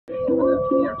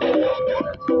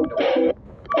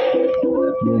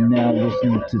You're now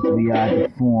listening to 3-Eye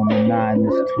Deform and 9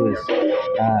 this twist.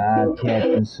 I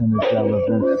Captain Cinderella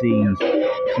MCs,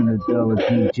 Cinderella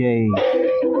DJs.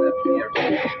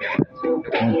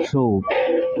 1, 2.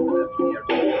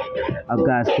 I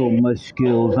got so much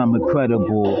skills, I'm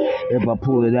incredible. If I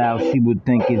pull it out, she would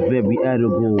think it's very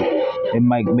edible. It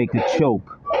might make her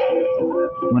choke.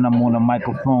 When I'm on a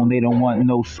microphone, they don't want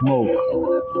no smoke.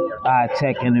 I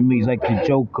attack enemies like the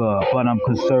Joker, but I'm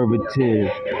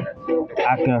conservative.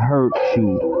 I can hurt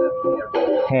you.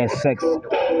 Had sex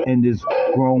in this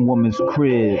grown woman's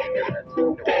crib.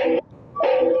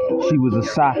 She was a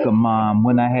soccer mom.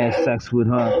 When I had sex with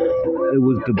her, it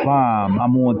was the bomb.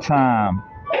 I'm on time,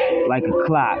 like a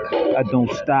clock. I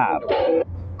don't stop.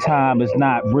 Time is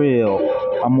not real.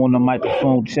 I'm on the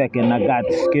microphone checking. I got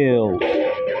the skills.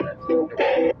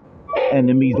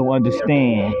 Enemies don't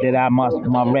understand that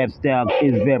my rap style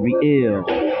is very ill.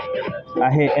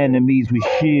 I hit enemies with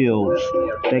shields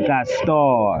that got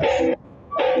stars.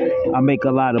 I make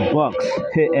a lot of bucks.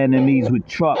 Hit enemies with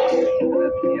trucks,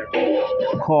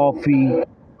 coffee,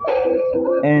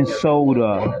 and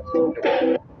soda.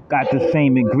 Got the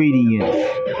same ingredients.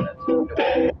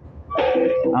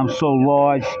 I'm so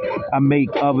large, I make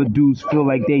other dudes feel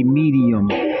like they medium.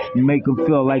 Make them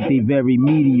feel like they very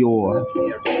meteor.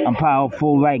 I'm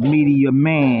powerful like Meteor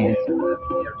Man.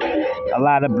 A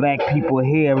lot of black people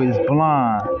hair is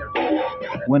blonde.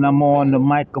 When I'm on the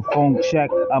microphone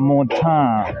check, I'm on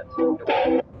time.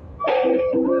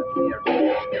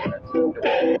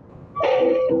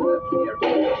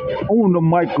 On the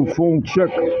microphone check,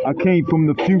 I came from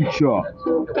the future.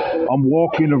 I'm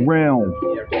walking around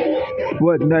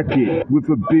butt naked with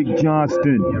a big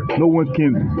Johnston. No one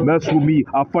can mess with me.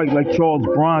 I fight like Charles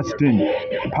Bronson.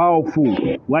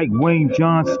 Powerful like Wayne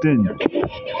Johnston.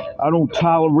 I don't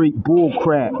tolerate bull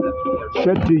crap.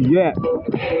 Shut your yap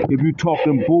if you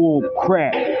talking bull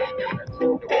crap.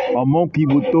 A monkey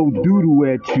will throw doodoo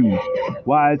at you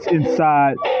while it's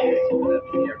inside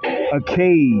a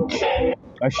cage.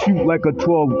 I shoot like a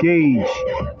 12 gauge.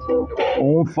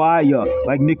 On fire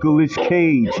like Nicolas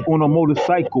Cage on a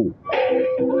motorcycle.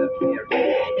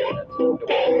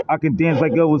 I can dance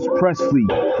like Elvis Presley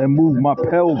and move my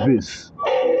pelvis.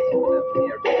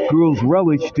 Girls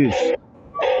relish this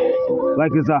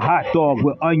like it's a hot dog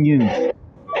with onions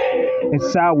and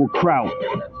sauerkraut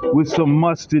with some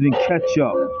mustard and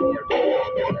ketchup.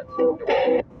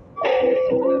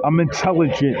 I'm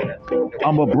intelligent.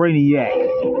 I'm a brainiac.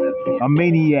 A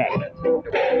maniac.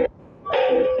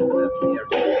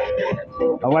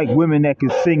 I like women that can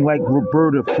sing like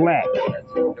Roberta Flack.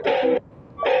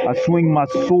 I swing my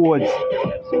swords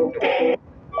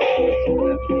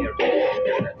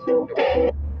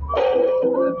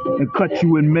and cut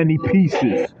you in many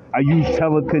pieces. I use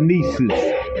telekinesis.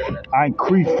 I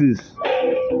increase this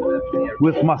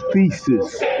with my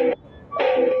thesis.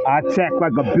 I attack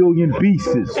like a billion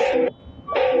beasts.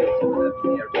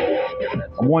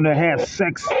 I want to have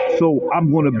sex, so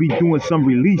I'm going to be doing some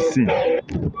releasing.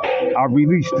 I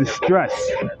release the stress,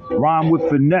 rhyme with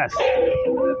finesse.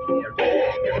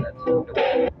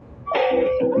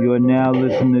 You're now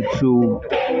listening to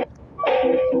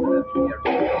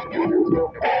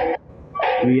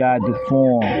 3-Eye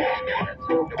Deform,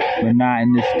 but not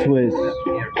in this twist.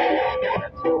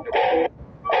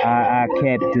 I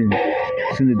Captain,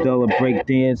 Cinderella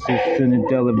breakdancers,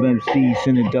 Cinderella MC,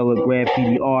 Cinderella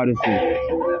graffiti artists.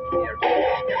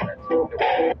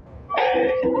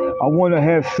 I want to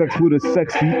have sex with a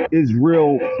sexy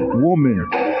Israel woman.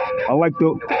 I like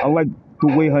the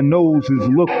way her nose is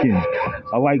looking.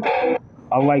 I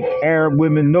like Arab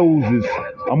women noses.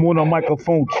 I'm on a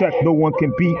microphone check, no one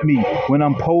can beat me. When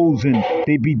I'm posing,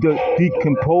 they be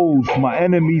decomposed. My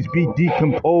enemies be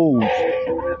decomposed.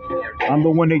 I'm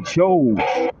the one they chose.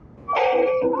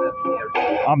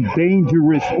 I'm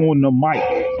dangerous on the mic.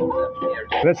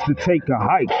 Best to take a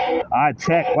hike. I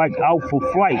attack like Alpha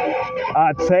Flight.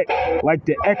 I attack like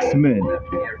the X-Men.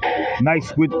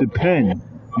 Nice with the pen.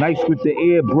 Nice with the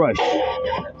airbrush.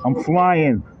 I'm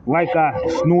flying like I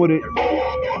snorted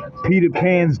Peter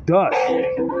Pan's dust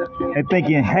and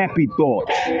thinking happy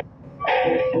thoughts.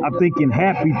 I'm thinking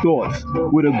happy thoughts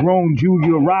with a grown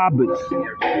Julia Roberts.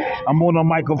 I'm on a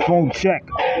microphone check.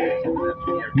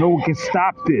 No one can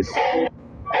stop this.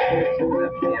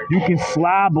 You can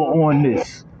slobber on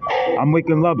this. I'm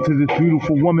making love to this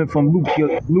beautiful woman from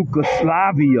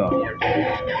Yugoslavia.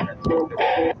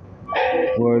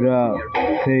 Word up.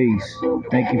 Peace.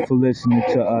 Thank you for listening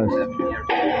to us.